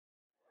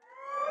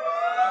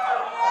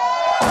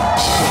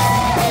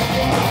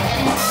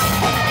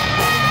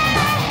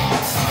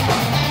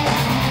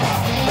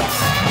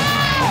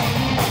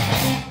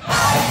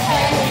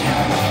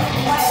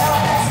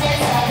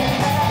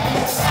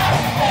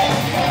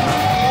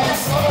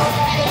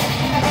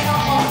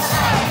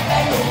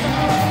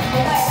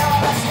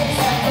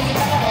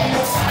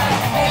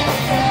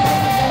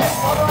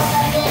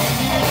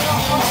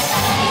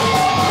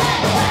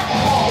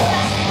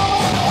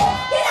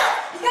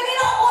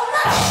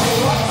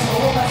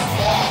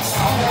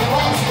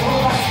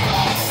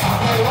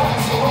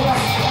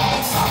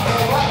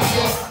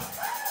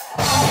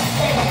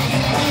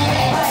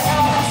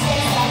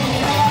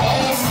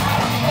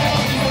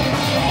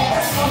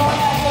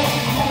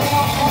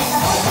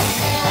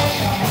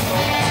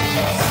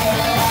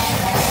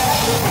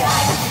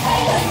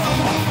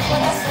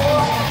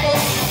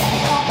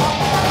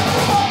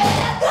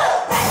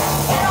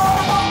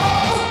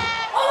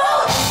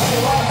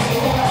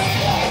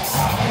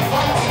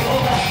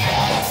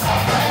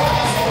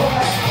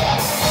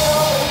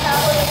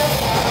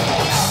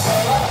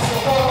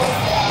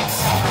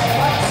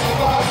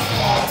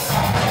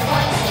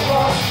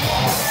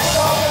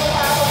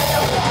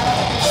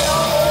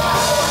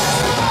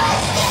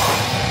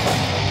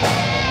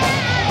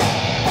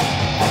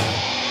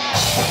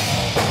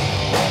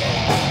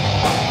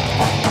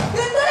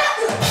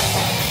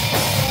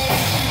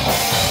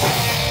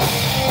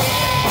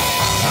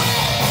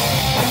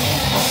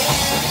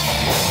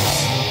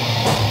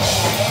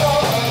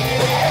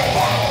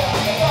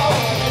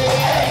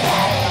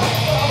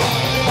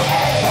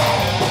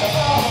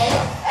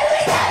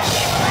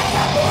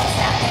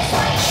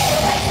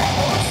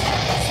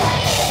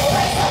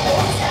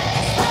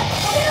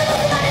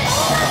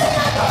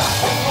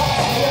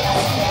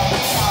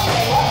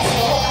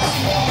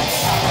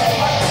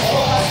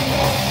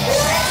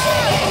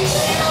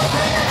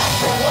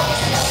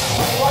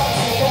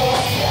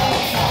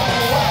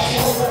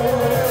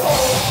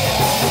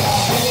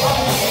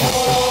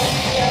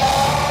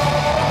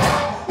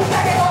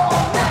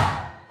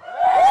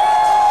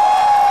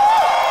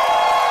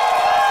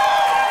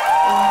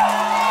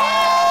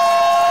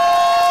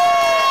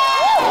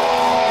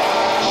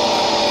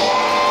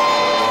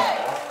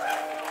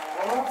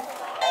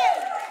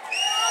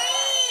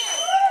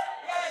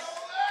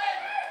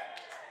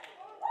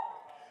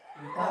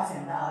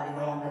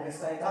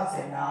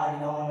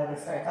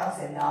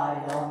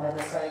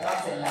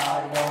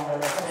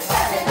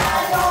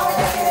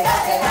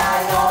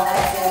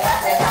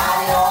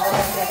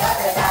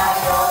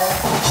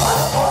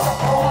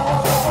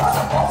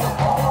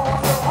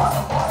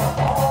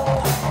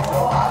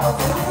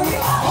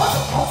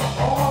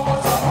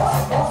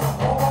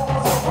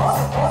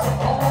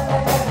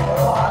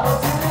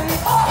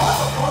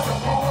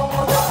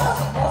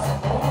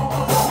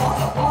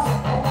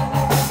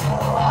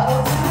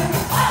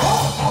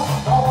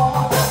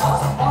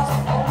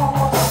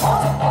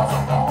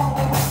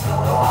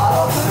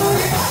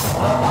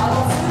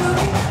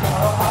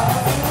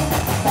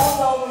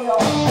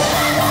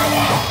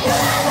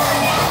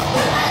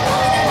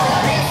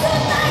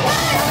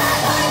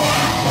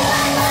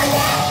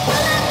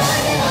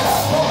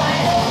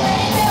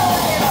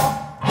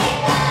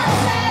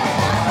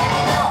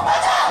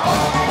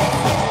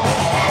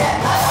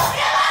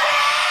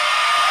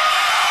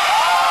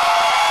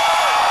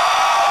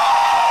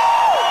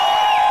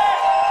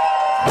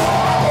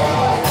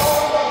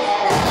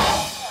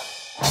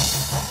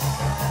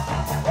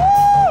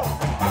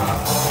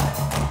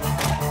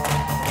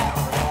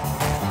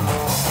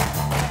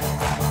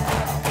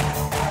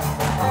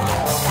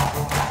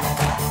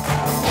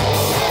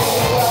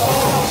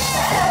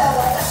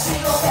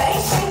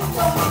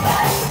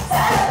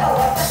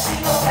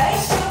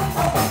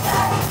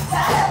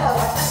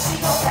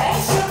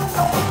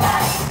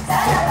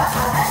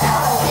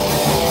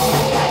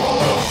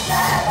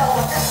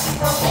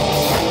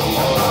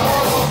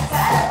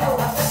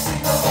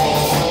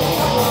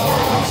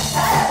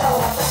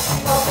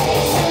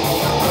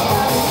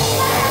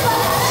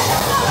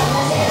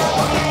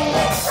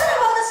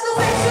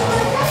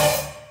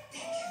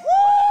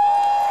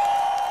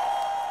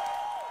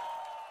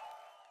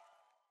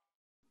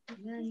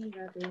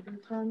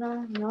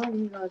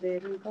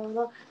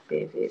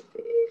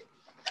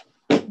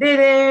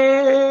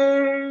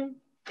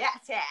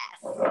Yes,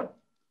 yes.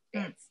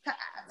 Let's start.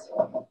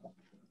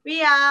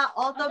 We are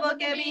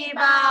Otoboke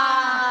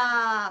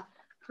Beaver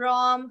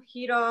from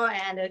Hiro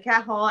and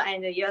Kaho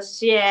and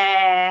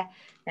Yoyoyoshie.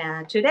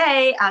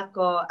 Today,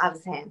 Akko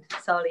absent.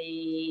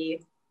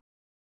 Sorry.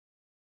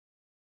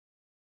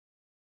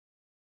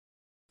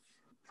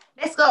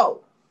 Let's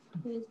go.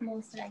 Who is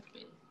most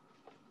likely?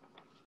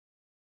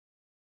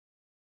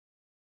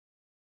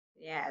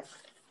 Yes.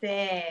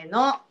 せー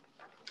の。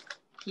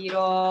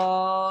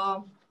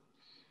Hiro.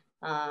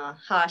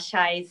 Her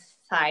shy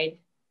side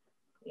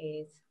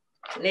is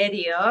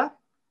radio,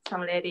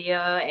 some radio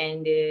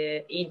and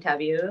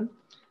interview.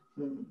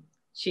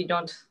 She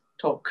don't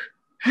talk.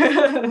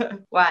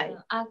 Why?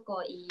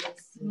 Akko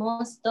is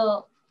most.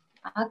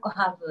 Akko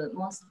have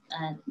most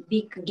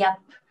big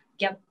gap.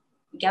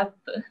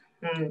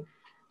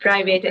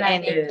 Private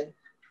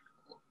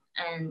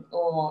and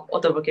or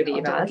Otoboke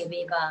Beaver. Otoboke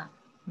Beaver.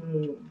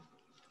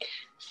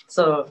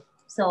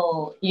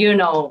 So you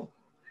know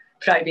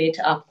private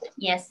Akko.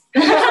 Yes.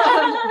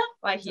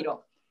 Why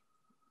Hiro?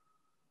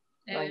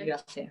 Why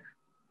yourself?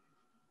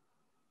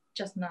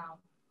 Just now.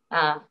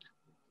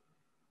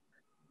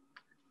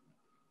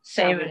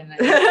 Same.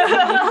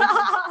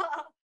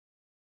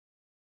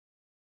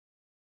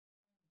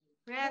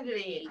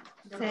 Friendly.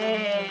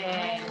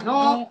 せー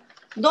の。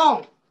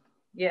Don.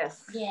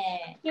 Yes.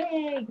 Yeah.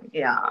 Yay.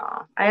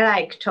 Yeah. I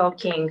like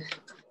talking.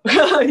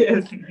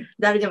 Yes.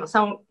 誰でも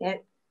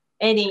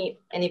any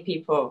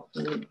people.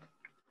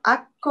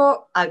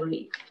 Akko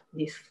agree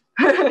this.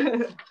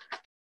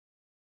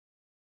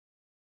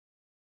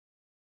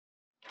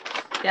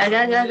 じゃじ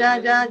ゃじゃじ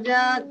ゃじゃじ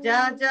ゃじ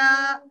ゃじ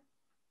ゃ。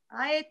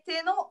あえ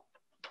ての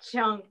ち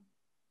ゃん。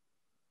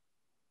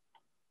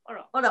あ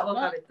ら、分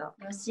かれた。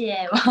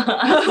Yoshie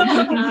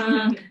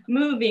は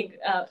moving.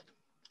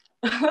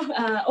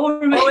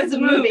 Always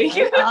moving.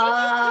 Yes.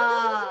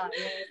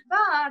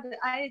 But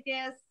I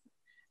guess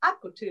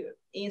Akko too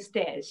in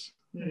stage.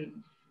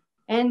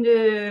 And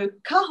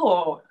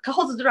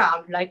Kaho's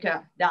drum like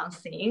a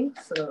dancing,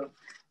 so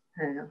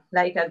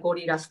like a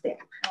gorilla step.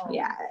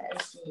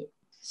 Yes.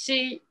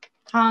 She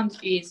hand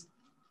is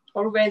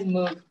always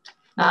moving.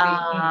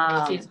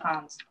 She's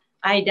hands.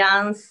 I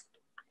dance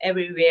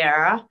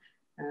everywhere,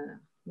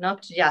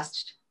 not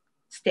just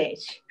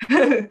stage.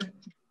 I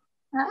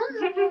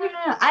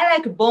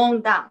like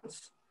bone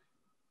dance.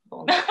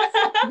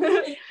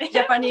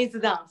 Japanese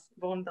dance.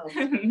 Bone dance.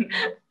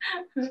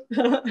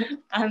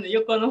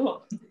 横の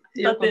方。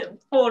だって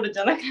ポールじ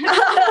ゃなくて。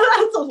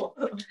そうそ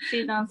う。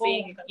She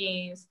dancing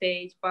in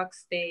stage,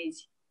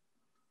 backstage,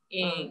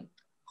 in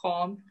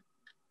home,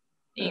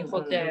 in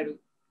hotel.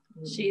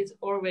 She's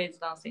always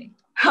dancing.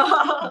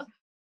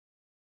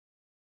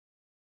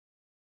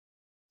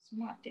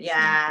 Smart.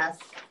 Yes.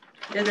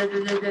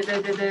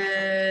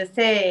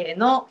 せー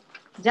の。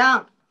じゃ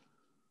ん。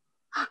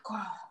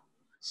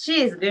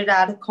She is good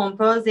at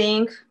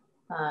composing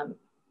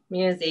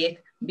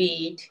music,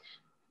 beat,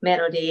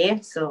 melody.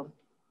 So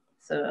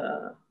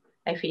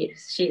I feel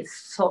she's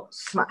so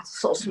smart.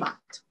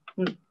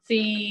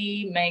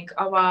 She make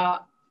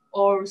our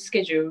all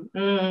schedule.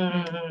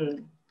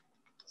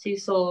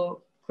 She's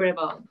so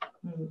clever,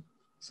 うん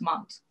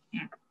smart.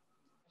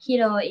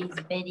 Hiro is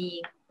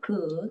very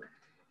cool.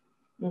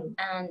 Mm.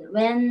 And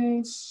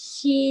when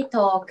she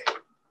talk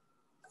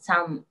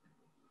something,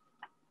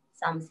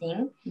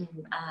 うん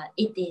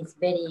it is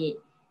very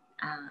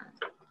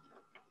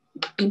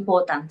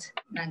important.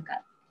 なん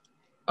か、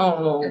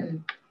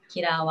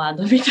キラーワー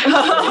ドみたいな。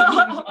わ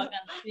かんない。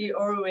You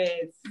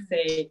always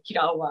say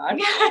killer word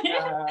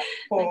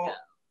for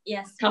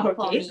Yes, Kahokiss.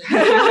 for me.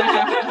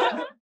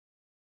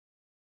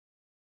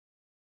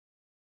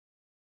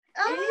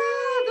 どう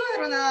や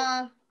ろう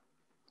な。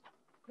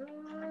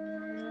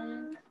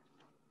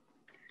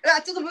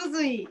ちょっとむ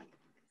ずい。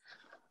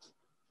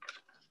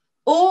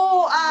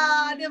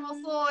でも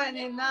そうや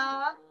ねん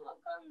な。わ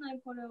かんない、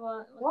これ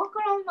は。わ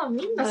からんな、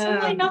みんなそん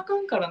なに泣か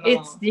んからな。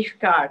It's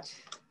difficult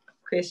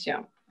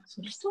question.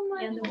 人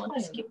前いや、でも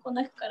私結構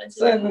泣くから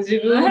そうやの自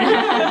分。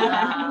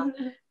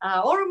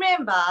All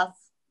members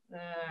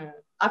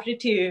after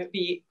to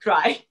be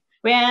cry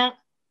when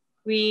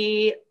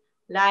we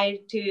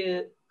like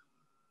to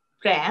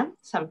plan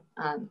some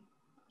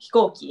飛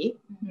行機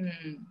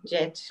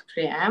jet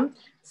plane.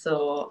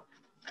 So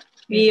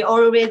we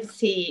always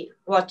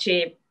watch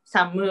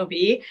some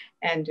movie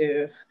and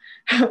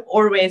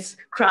always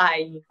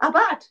crying.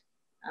 But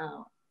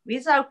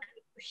without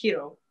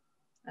Hiro,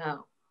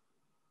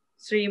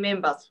 3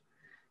 members,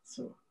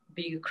 so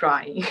big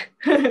crying.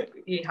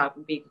 We have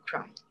big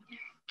crying.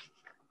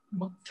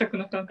 全く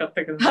泣かんかっ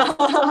たけど。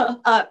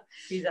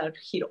Without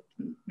Hiro.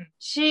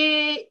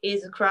 She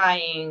is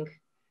crying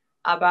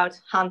about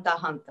Hunter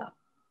Hunter.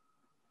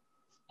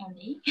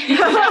 Only?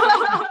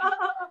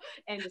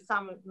 And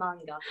some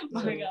manga.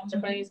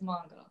 Japanese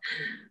manga.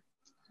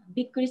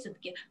 びっくりしたと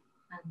き、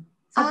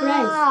サプラ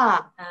イズ。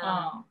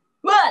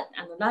What?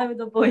 ラウ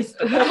ドボイス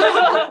とか。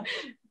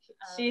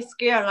She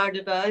scared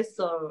loud voice,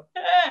 so こ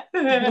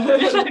う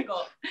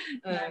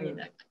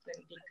涙びっ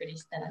くり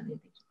したら出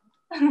てきた。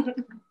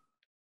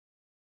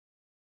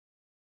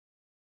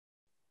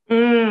これ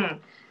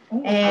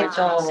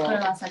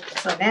はさっき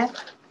そうね。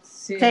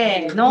せ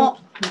ーの、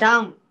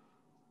ダン。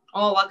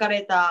分か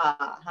れ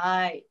た。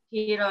はい。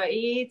Hiro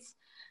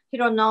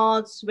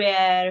knows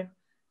where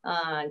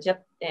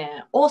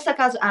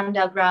Osaka's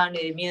underground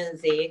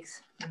music.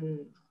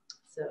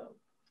 So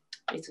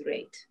it's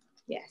great.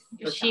 Yes.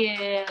 She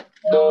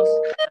knows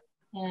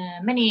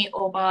many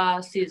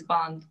overseas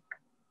bands.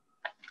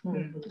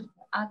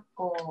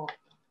 Akko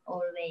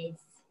always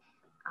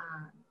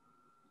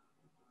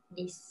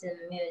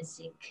listen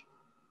music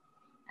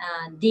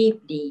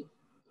deeply.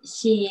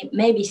 She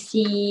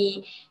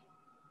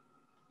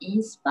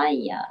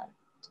inspired.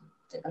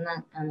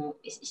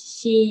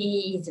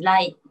 She is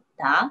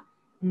writer,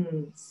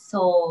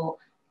 so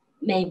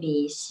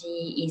maybe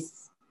she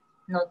is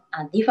not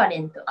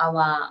different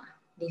our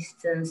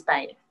listen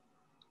style.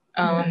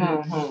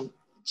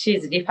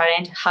 She's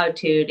different how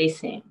to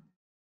listen.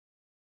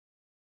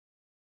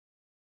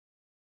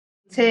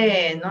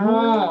 せー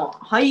の、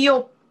はい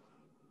よ。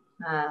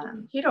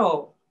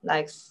Hiro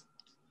likes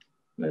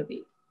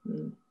movie.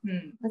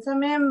 As a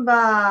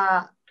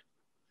member,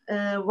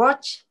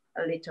 watch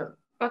a little.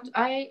 But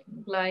I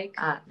like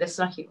that's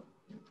not Hiro.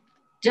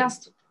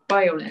 just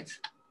violence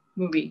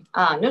movie.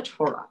 Not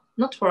horror.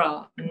 Not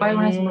horror.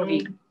 Violence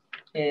movie.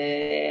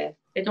 I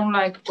don't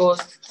like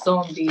ghost,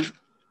 zombie.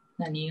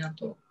 何あ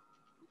と。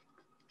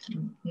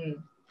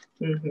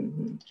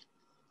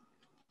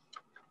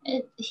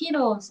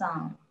Hiroさ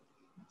ん、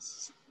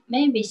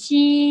maybe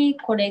she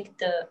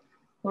collect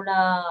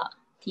horror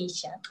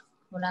T-shirts,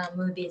 horror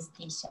movies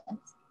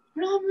T-shirts.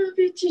 Horror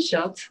movie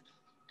T-shirts?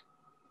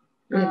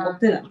 持っ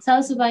てない。サ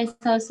ウスバイ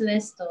サウスウェ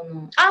スト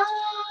の。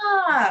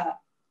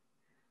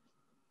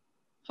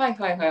はい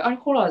はいはい。あれ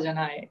ホラーじゃ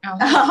ない。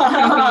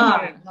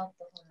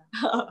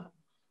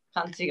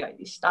勘違い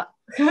でした。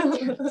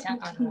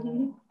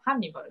ハ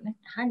ンニバルね。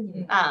ハン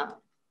ニバ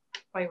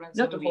ル。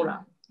ちょっとホ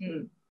ラ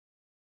ー。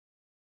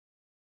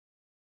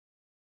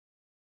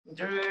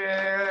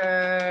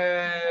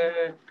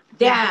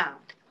Damn!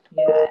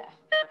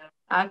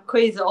 Akko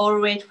is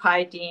always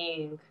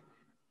fighting.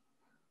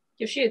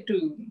 Yoshie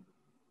too.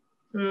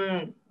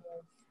 When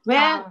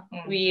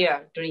we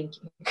are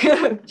drinking.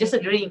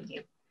 Just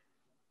drinking.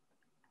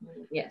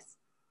 Yes.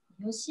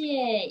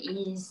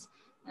 Yoshie is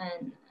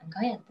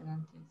ガヤってな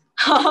んていうんで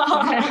す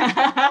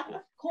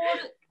かコ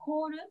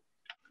ール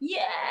イエ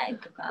ーイ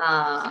と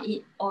か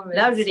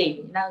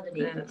loudly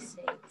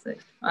say.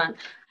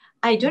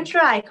 I don't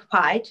like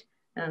fight.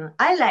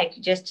 I like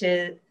just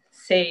to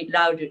say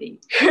loudly.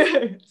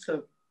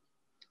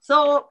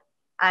 So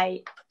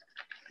I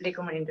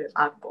recommend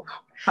Akko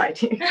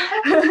fighting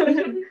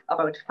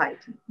about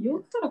fighting. 酔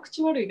ったら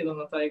口悪いけど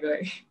な、大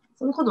概。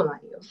そんなことな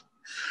いよ。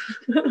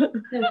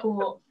でも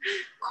こう、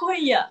来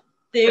いや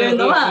っていう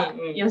のは、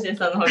ヨシエ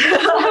さんの方が。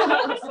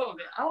そう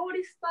ね、煽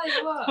りスタイ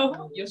ル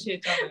は、ヨシエ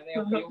ちゃんだよね、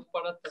やっぱ酔っ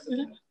払った時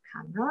のか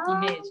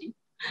なイメージ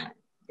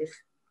で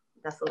す。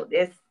だそう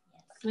です。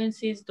When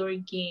she's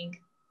drinking,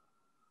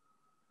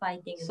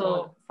 fighting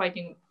so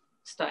fighting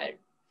style,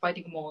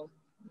 fighting mode.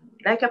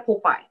 Like a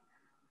Popeye.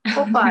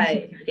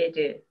 Popeye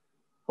did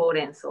ほう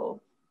れん草。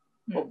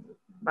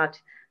But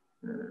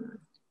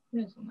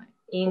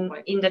in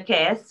the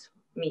case,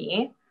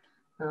 me,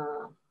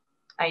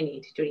 I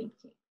need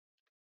drinking.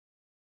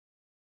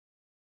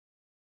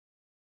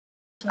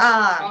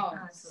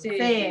 せ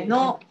ー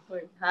の。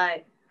は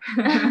い。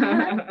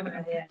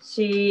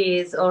She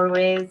is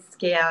always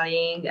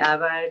caring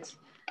about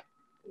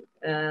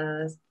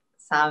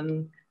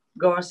some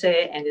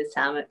grocery and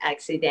some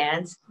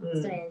accidents.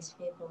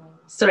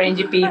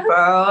 Strange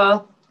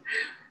people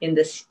in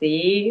the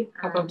city.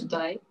 About to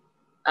die.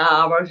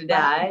 About to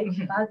die.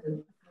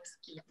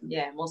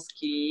 Yeah,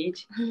 mosquito.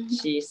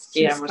 She's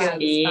scared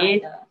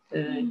mosquito.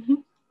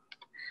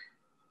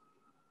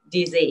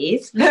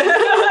 Disease.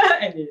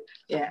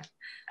 Yeah.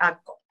 あっ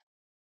こ。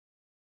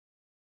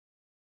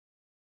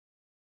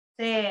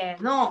せ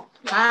ーの。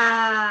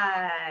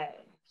は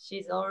い。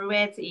She's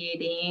always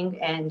eating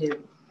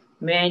and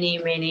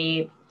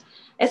many,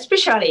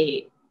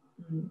 especially,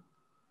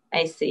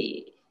 I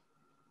see,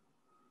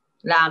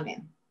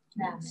 ramen.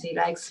 She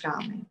likes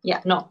ramen.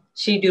 Yeah, no,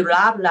 she do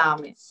love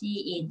ramen. She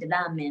eat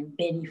ramen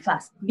very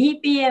fast.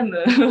 BPM.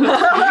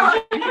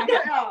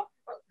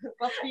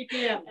 What's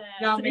BPM?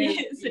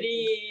 300.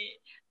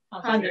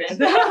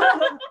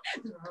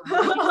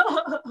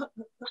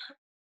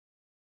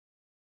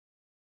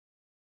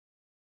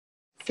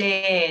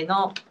 せー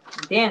の。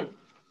でん。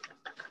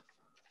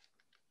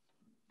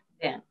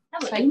多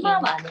分今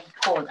はね、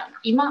こうだな。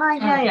今は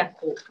やや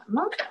こうか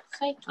な。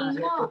最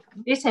近は、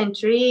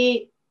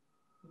Recently,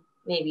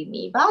 maybe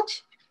me,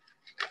 but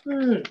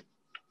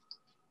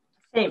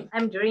same.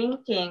 I'm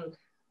drinking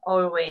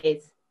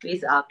always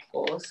with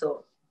alcohol,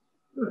 so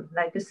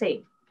like the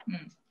same.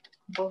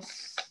 Both.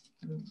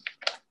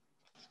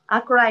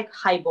 Alcohol like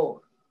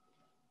highball.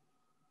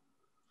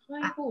 ハ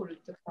イボールっ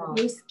てウ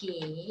イス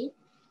キ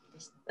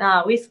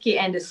Whiskey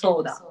and ー soda. そ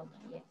うだ、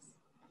yes.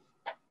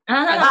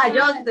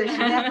 上手です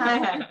ね。はい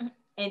はい。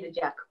and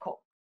Jack Coke.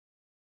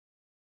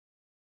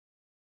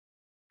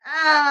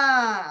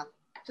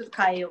 ちょっ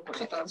と変えよう、これ。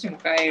ちょっと私も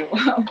変えよう。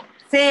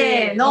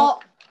せーの。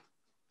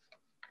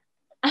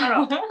あ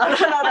らら。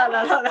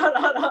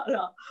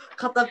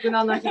かたく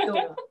なな人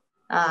が。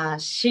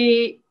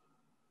She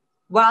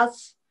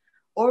was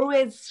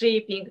always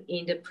sleeping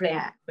in the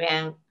plane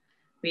when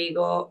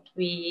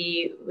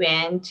we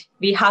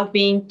have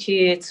been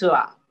to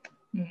tour.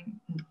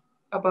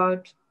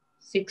 About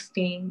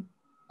 16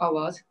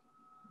 hours.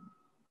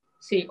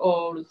 She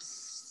all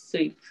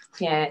sleep.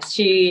 Yeah,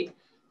 she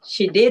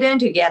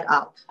didn't get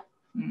up.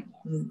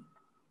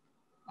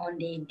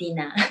 Only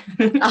dinner.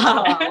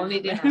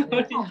 Only dinner.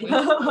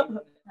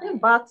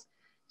 But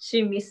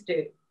she missed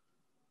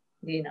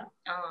dinner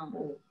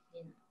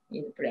in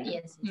the plane.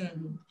 Yes.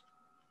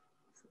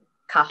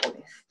 カホ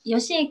です。ヨ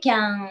シエ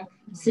can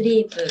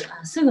sleep.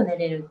 すぐ寝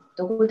れる。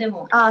どこで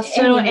も。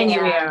So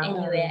anywhere,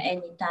 anywhere.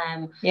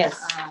 anytime. Yes.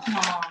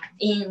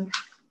 In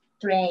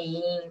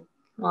train.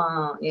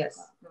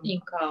 Yes.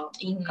 In car.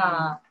 In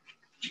car.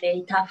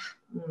 Very tough.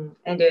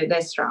 And a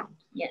restaurant.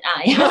 Yeah.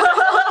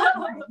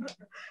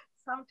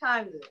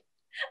 Sometimes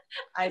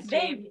I sleep.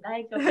 Baby,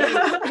 like a baby.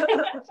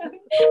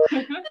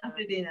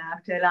 After dinner,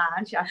 after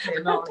lunch,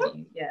 after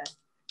morning. Yes.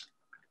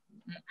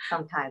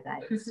 Sometimes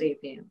I sleep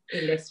in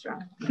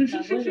restaurant.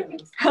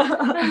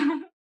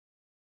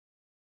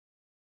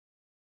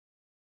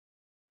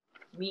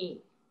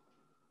 Me.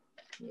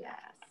 Yes.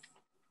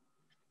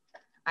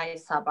 I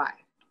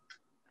survive.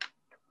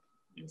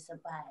 You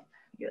survive.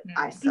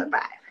 I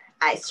survive.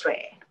 I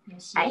stray.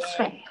 I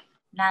stray.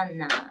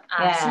 Runner.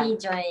 She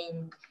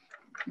joined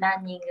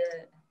running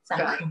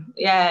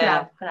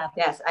Yeah. club.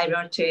 Yes, I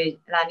went to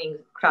running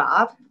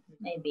club.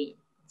 Maybe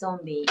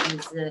zombie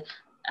is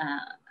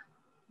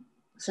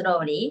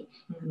slowly,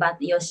 but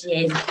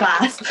Yoshie is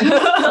fast.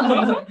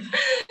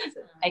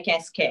 I can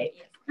escape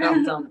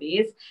from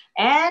zombies.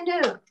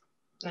 And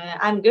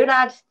I'm good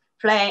at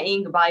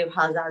playing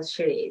Biohazard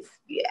series.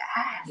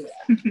 Yes.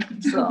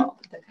 So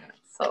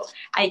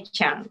I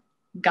can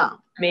gun,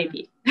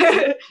 maybe.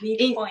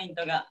 Weak point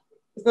が。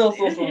そう。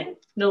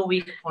No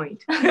weak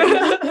point.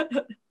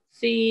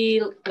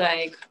 She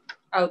like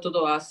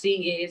outdoor.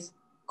 She is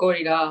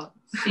gorilla.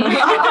 She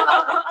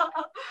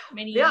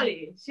many.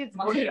 Really? She's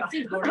gorilla.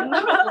 She's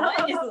gorilla.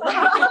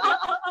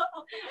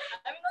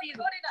 She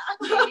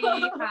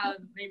has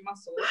many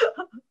muscle.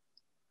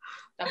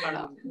 だか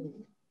ら。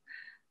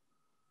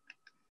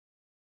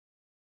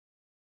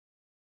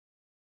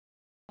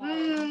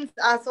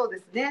そうで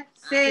すね。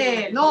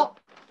せーの。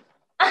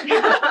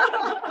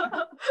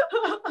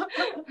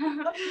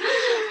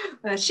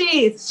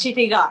She is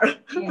city girl.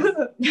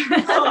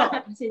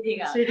 City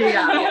girl. City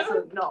girl.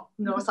 So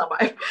no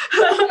survive.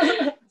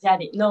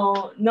 Jari.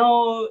 No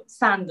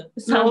sand.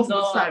 No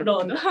sand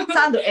road.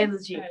 Sand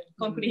NG.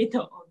 Concrete.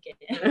 Okay.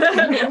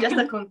 Just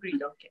a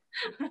concrete. Okay.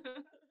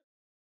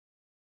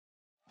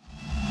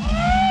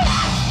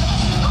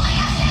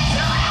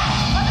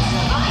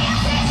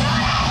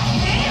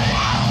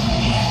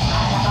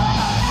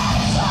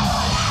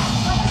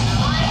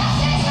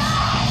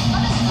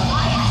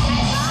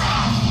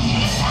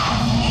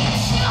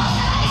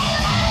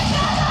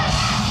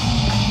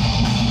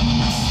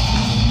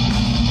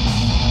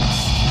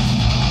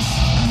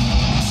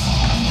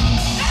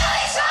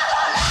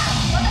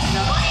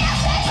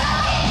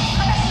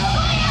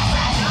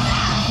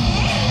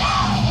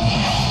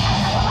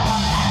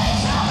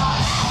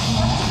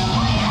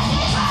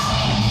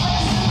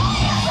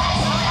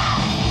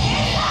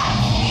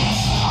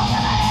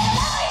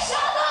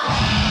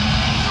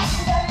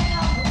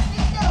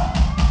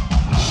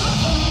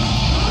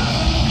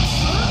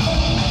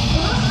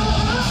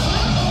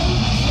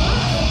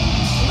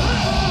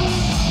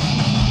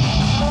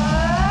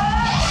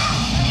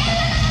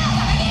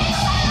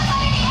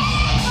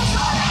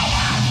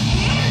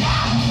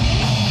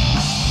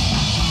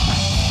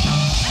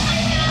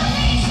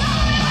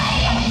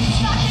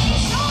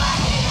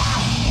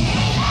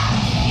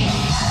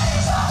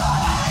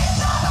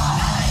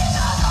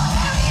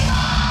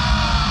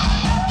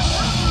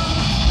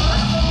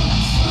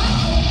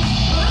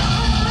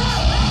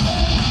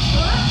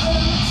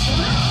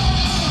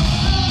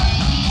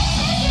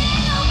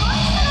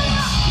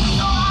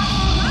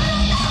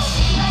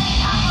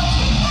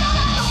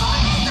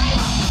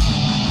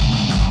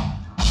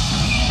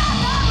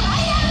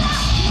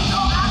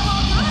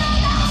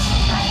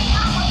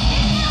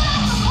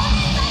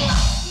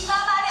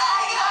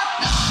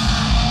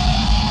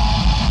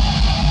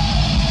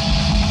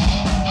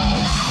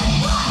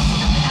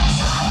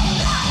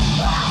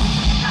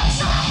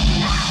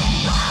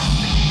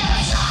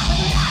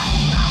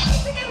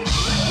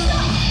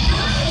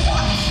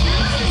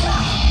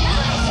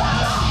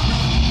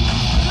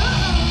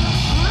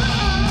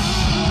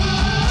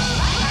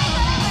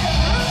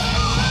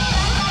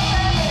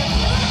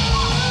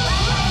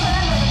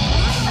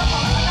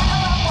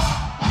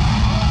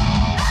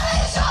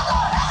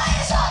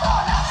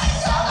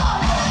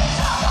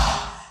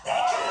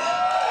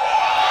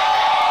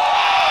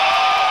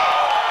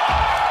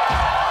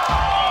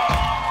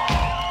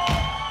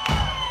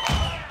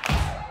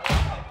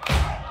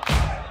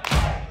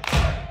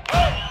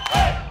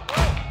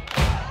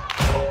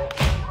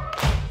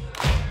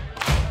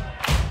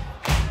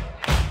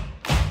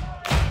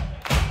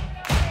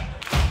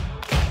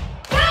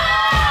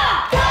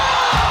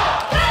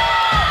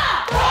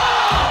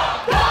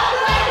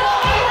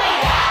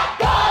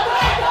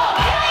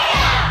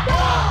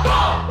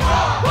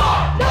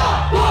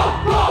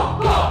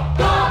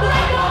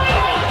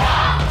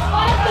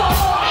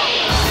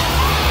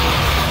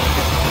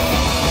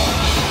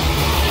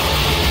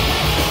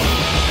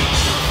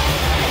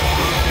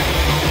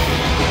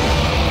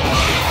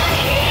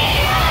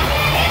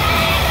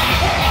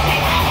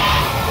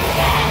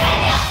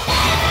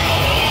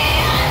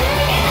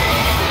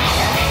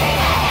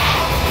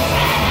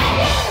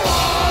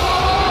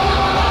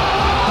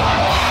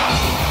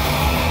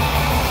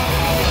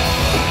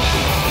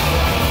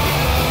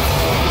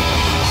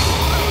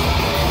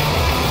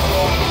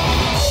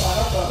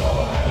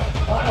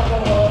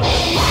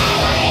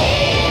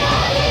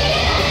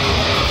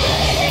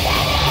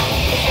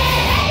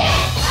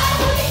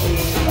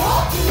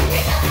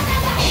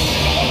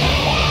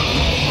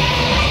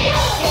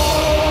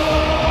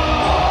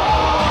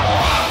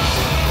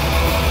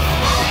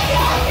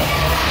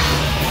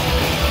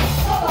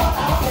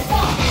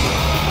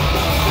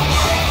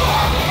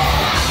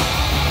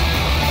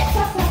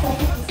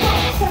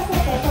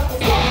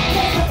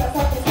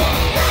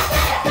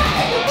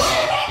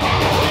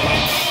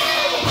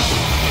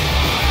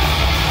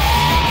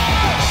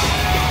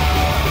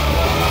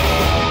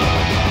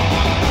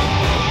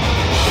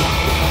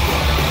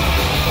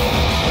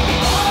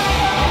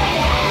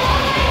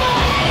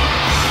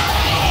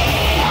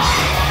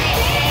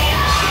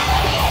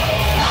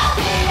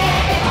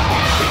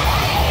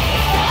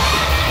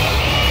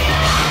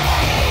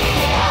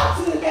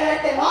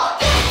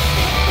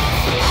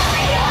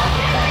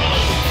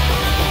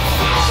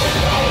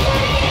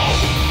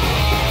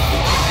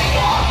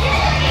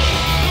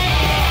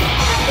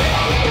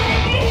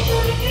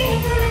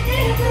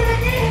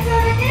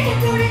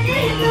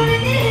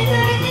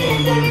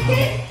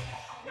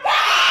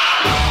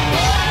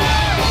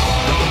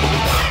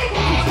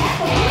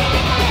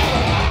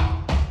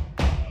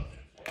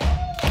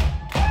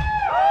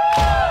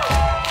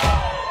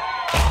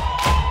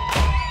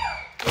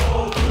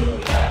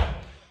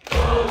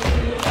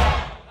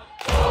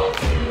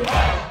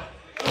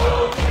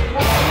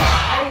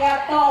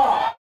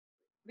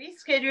 We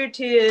scheduled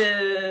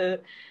to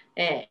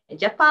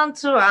Japan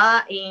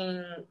tour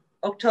in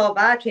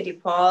October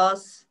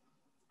 24th.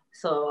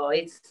 So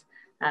it's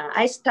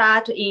I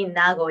start in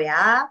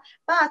Nagoya,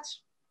 but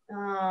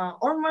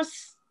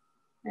almost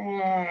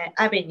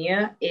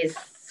avenue is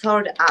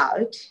sold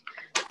out.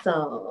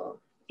 So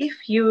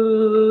if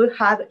you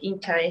have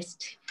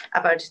interest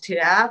about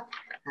tour,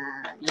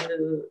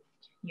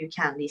 you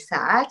can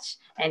research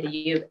and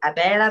you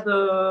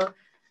available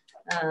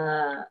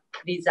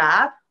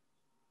reserve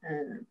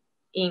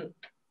in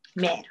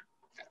mail.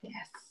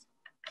 Yes.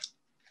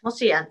 も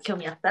し興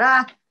味あった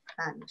ら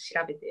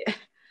調べて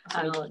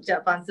ジ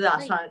ャパンツア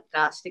ー参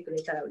加してく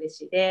れたら嬉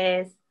しい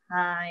です。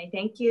はい、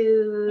Thank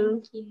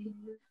you.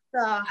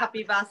 So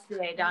happy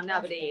birthday,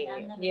 DAMNABLY.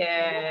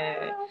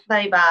 Yeah.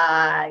 Bye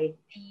bye.